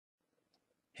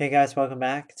Hey guys, welcome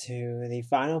back to the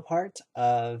final part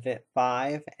of Vit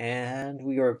 5, and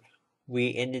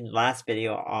we ended last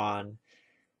video on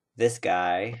this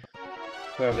guy,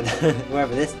 whoever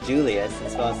whoever this Julius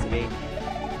is supposed to be,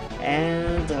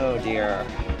 and oh dear,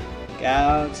 look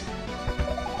out,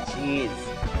 jeez,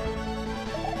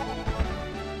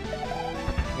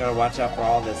 you gotta watch out for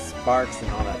all the sparks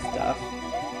and all that stuff.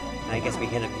 And I guess we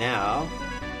hit him now.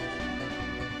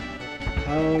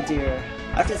 Oh dear.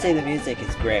 I have to say the music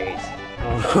is great.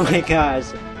 Oh my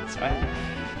gosh.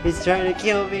 He's trying to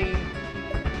kill me.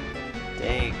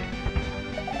 Dang.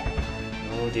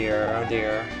 Oh dear, oh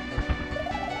dear.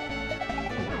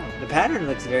 The pattern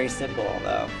looks very simple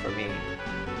though, for me.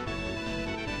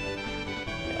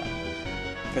 Yeah.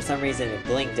 For some reason it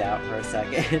blinked out for a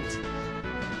second.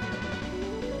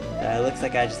 It looks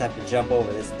like I just have to jump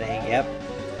over this thing, yep.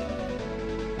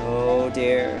 Oh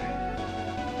dear.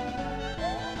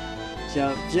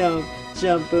 Jump, jump,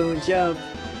 jump, Boon, jump.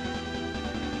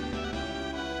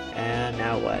 And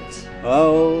now what?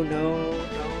 Oh, no, no.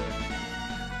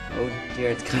 Oh dear,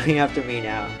 it's coming after me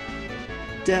now.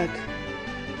 Duck.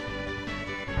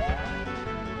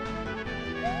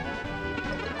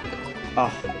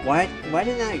 Oh, why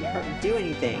didn't that do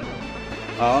anything?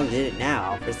 Oh, it did it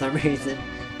now, for some reason.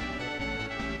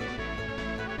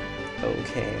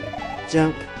 Okay.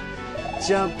 Jump.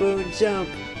 Jump, Boon, jump.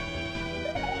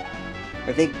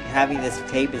 I think having this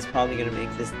tape is probably going to make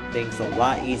things a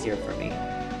lot easier for me.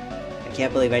 I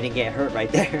can't believe I didn't get hurt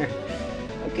right there.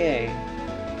 Okay.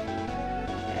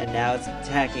 And now it's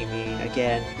attacking me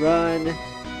again. Run!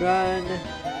 Run!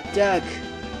 Duck!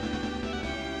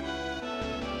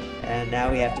 And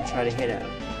now we have to try to hit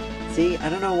him. See, I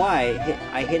don't know why.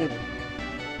 I hit him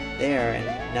there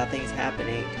and nothing's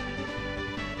happening.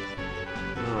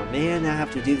 Oh man, now I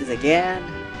have to do this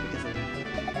again?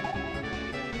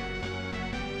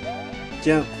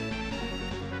 Jump!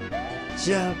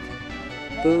 Jump!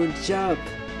 Boon, jump!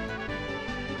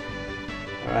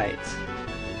 Alright.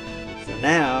 So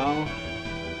now,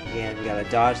 again, we gotta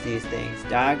dodge these things.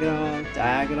 Diagonal,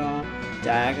 diagonal,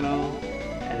 diagonal,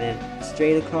 and then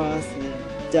straight across, and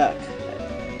then duck.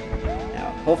 Now,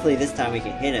 hopefully this time we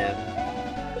can hit him.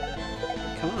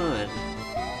 Come on.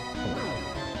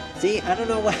 See, I don't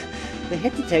know what... The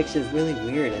hit detection is really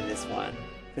weird in this one.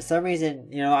 For some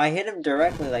reason, you know, I hit him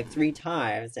directly like 3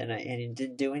 times and he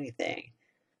didn't do anything.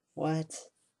 What?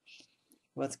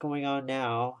 What's going on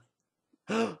now?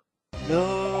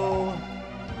 No!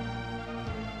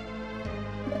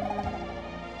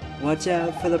 Watch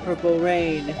out for the purple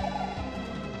rain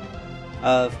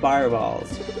of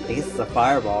fireballs. I guess it's a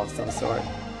fireball of some sort.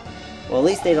 Well, at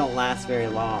least they don't last very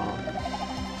long.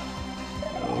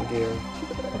 Oh dear.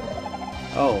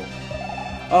 Oh.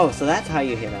 Oh, so that's how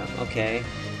you hit him. Okay.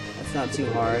 That's not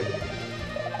too hard.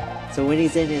 So when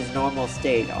he's in his normal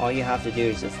state, all you have to do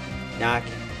is just knock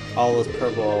all those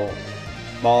purple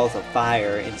balls of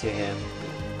fire into him.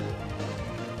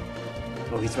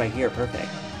 Oh, he's right here. Perfect.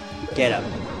 Get him.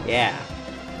 Yeah.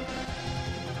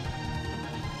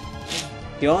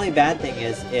 The only bad thing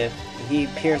is if he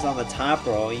appears on the top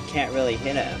row, you can't really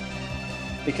hit him.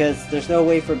 Because there's no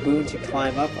way for Boon to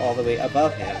climb up all the way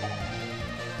above him.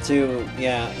 To,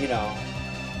 yeah, you know,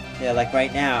 yeah, like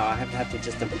right now, I have to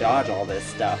just dodge all this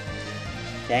stuff.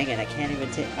 Dang it, I can't even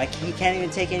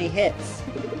take any hits.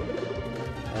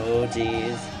 Oh,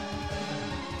 jeez.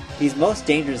 He's most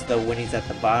dangerous, though, when he's at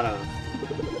the bottom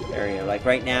area, like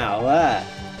right now.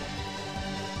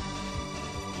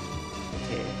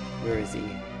 Okay, where is he?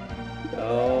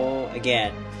 Oh,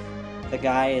 again. The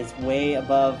guy is way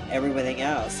above everything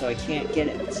else, so I can't get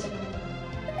it.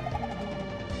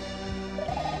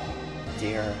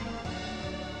 Dear.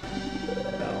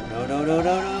 No, no, no, no,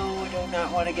 no, no! I do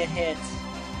not want to get hit.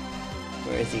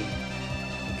 Where is he?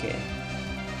 Okay.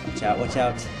 Watch out, watch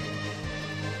out.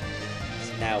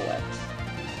 So now what?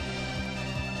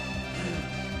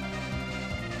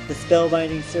 The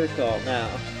spellbinding circle, now.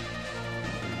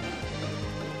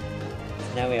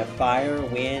 So now we have fire,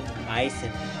 wind, ice,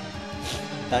 and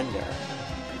thunder.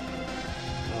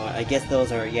 Oh, I guess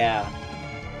those are, yeah.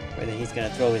 Where then he's gonna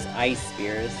throw his ice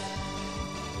spears.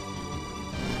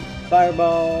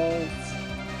 Fireballs!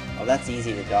 Oh, that's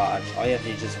easy to dodge. All you have to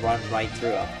do is just run right through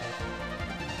them.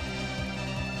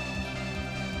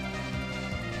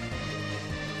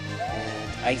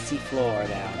 And icy floor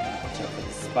now. Watch out for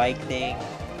the spike thing.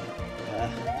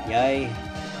 Yay.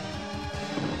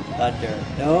 Thunder.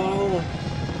 No!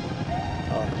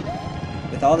 Oh.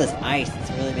 With all this ice,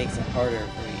 it really makes it harder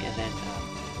for me. And then,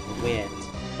 the wind.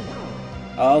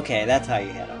 Oh, okay, that's how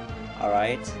you hit them.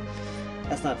 Alright.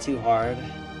 That's not too hard.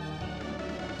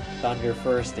 Thunder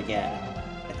first again,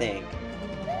 I think.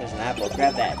 There's an apple.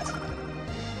 Grab that.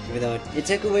 Even though it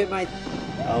took away my...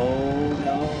 Oh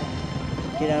no.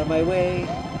 Get out of my way.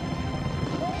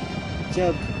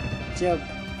 Jump. Jump.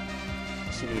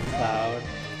 Should be a cloud.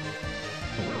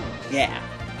 Yeah.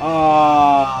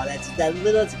 Oh, that's that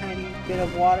little tiny bit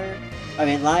of water. I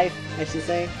mean life, I should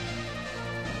say.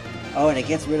 Oh, and it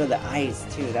gets rid of the ice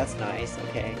too. That's nice.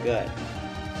 Okay, good.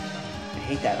 I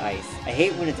hate that ice. I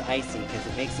hate when it's icy because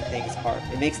it makes things hard.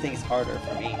 It makes things harder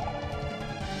for me.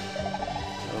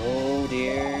 Oh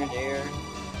dear, dear.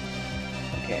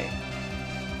 Okay.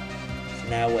 So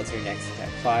now what's your next attack?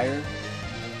 Fire?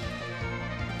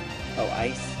 Oh,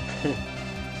 ice?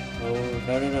 Oh,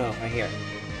 no. Right here.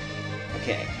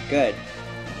 Okay, good.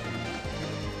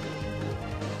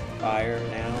 Fire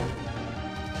now.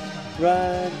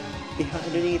 Run!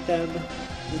 Underneath them.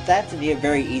 That's a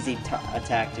very easy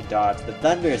attack to dodge, but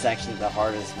thunder is actually the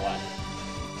hardest one.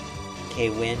 Okay,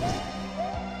 wind.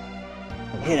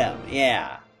 Hit him,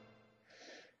 yeah.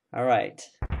 Alright.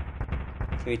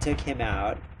 So we took him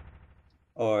out.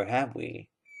 Or have we?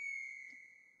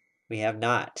 We have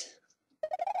not.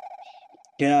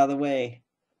 Get out of the way.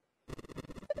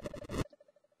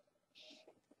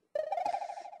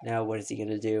 Now what is he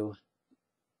gonna do?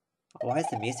 Why does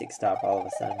the music stop all of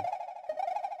a sudden?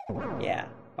 Yeah,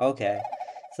 okay.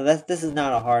 So this is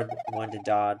not a hard one to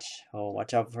dodge. Oh,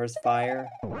 watch out for his fire.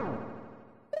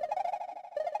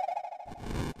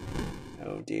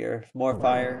 Oh dear, more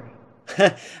fire.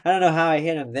 I don't know how I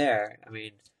hit him there. I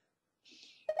mean,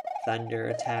 thunder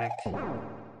attack.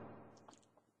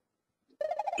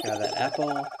 Grab that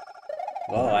apple.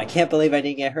 Whoa, I can't believe I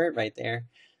didn't get hurt right there.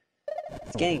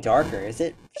 It's getting darker, is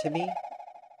it to me?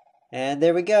 And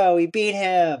there we go, we beat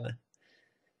him!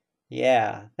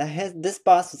 Yeah, this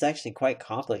boss was actually quite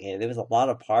complicated. There was a lot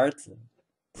of parts and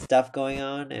stuff going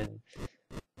on,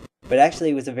 but actually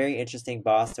it was a very interesting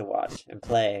boss to watch and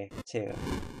play, too.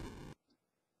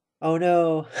 Oh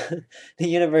no! The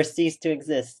universe ceased to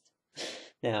exist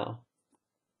now.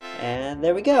 And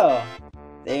there we go!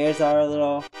 There's our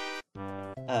little,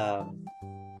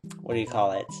 what do you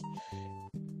call it?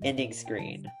 Ending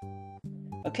screen.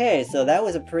 Okay, so that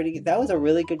was a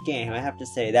really good game, I have to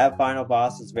say. That final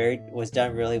boss was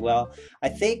done really well. I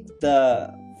think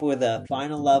for the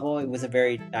final level, it was a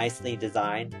very nicely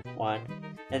designed one.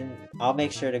 And I'll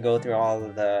make sure to go through all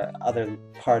of the other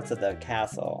parts of the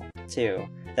castle, too,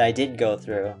 that I didn't go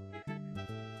through.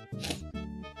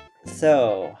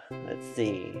 So, let's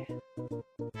see.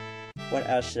 What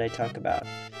else should I talk about?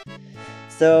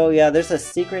 So, yeah, there's a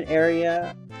secret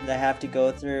area that I have to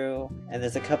go through, and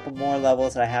there's a couple more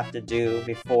levels that I have to do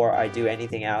before I do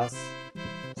anything else.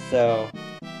 So,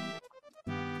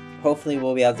 hopefully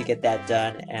we'll be able to get that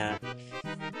done, and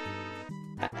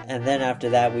then after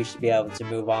that we should be able to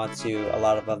move on to a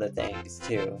lot of other things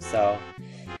too. So,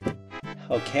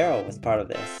 oh, Carol was part of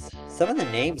this. Some of the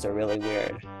names are really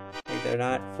weird. Like they're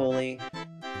not fully...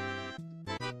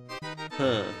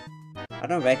 I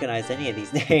don't recognize any of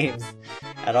these names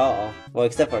at all. Well,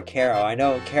 except for Carol. I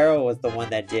know Carol was the one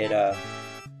that did,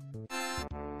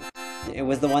 it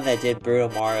was the one that did Brutal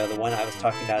Mario, the one I was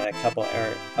talking about a couple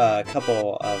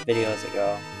videos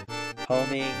ago.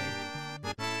 Homing.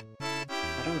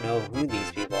 I don't know who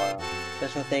these people are.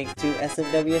 Special thanks to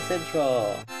SMW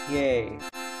Central. Yay.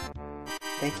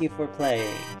 Thank you for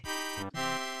playing.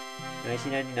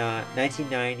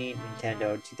 1990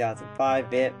 Nintendo, 2005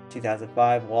 BIP,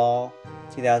 2005 Wall,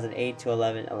 2008 to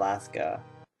 11 Alaska.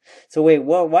 So wait,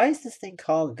 why is this thing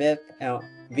called VIP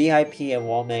and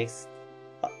Wall Mix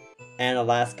and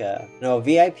Alaska? No,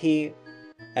 VIP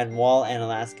and Wall and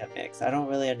Alaska Mix. I don't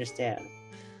really understand.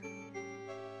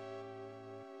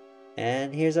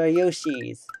 And here's our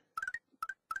Yoshis.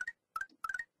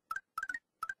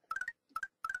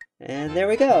 And there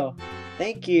we go.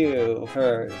 Thank you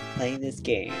for playing this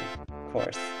game, of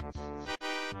course.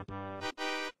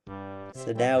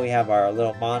 So now we have our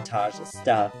little montage of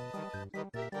stuff.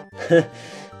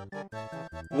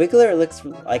 Wiggler looks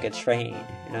like a train,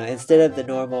 you know, instead of the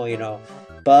normal, you know,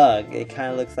 bug, it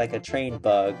kind of looks like a train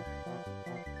bug.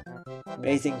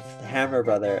 Amazing Hammer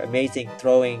Brother, amazing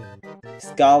Throwing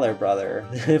Scholar Brother,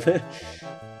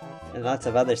 and lots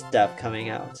of other stuff coming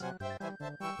out.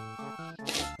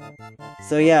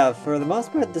 So yeah, for the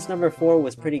most part, this number 4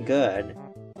 was pretty good.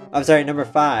 I'm sorry, number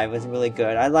 5 was really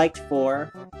good. I liked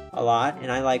 4 a lot, and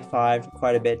I liked 5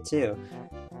 quite a bit too.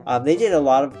 They did a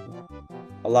lot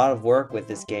of work with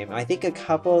this game. I think a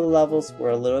couple of the levels were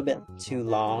a little bit too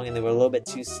long, and they were a little bit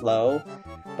too slow.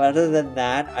 But other than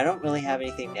that, I don't really have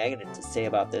anything negative to say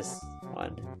about this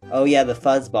one. Oh yeah, the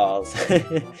fuzzballs.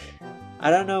 I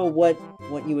don't know what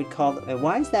you would call them. And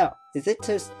why is that? Is it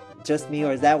just just me,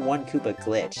 or is that one Koopa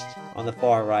glitched on the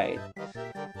far right?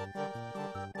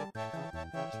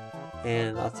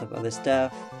 And lots of other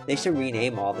stuff. They should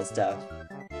rename all this stuff.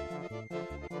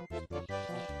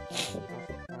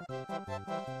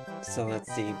 So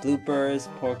let's see, bloopers,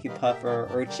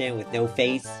 Porcupuffer, Urchin with no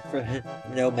face, for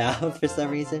no mouth for some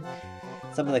reason.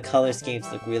 Some of the color schemes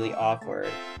look really awkward,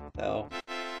 though.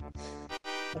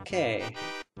 Okay,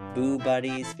 Boo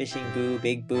Buddies, Fishing Boo,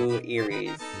 Big Boo,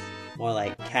 Eries. More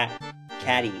like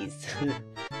catties.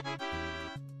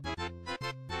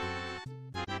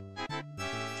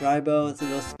 Dry Bones,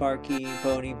 Little Sparky,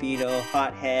 Bony Beetle,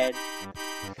 Hothead,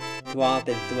 Thwomp,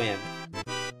 and Thwimp.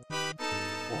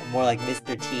 More like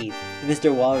Mr. Teeth.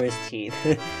 Mr. Walrus Teeth.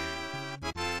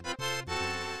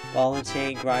 Ball and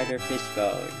Chain, Grinder,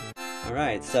 Fishbone.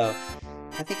 Alright, so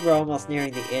I think we're almost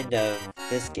nearing the end of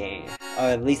this game. Or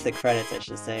at least the credits, I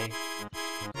should say.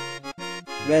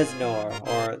 Reznor,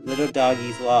 or Little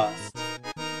Doggies Lost.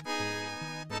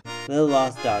 Little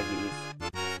Lost Doggies.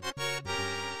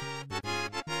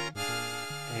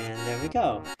 And there we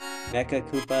go. Mecha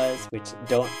Koopas, which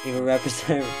don't even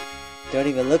represent... don't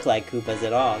even look like Koopas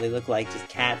at all. They look like just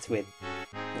cats with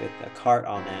a cart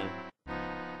on them.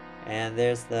 And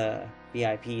there's the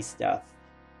VIP stuff.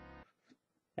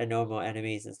 And normal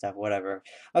enemies and stuff, whatever.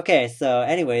 Okay, so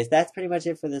anyways, that's pretty much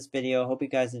it for this video. Hope you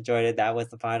guys enjoyed it. That was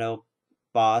the final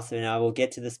boss, and I will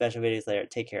get to the special videos later.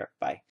 Take care. Bye.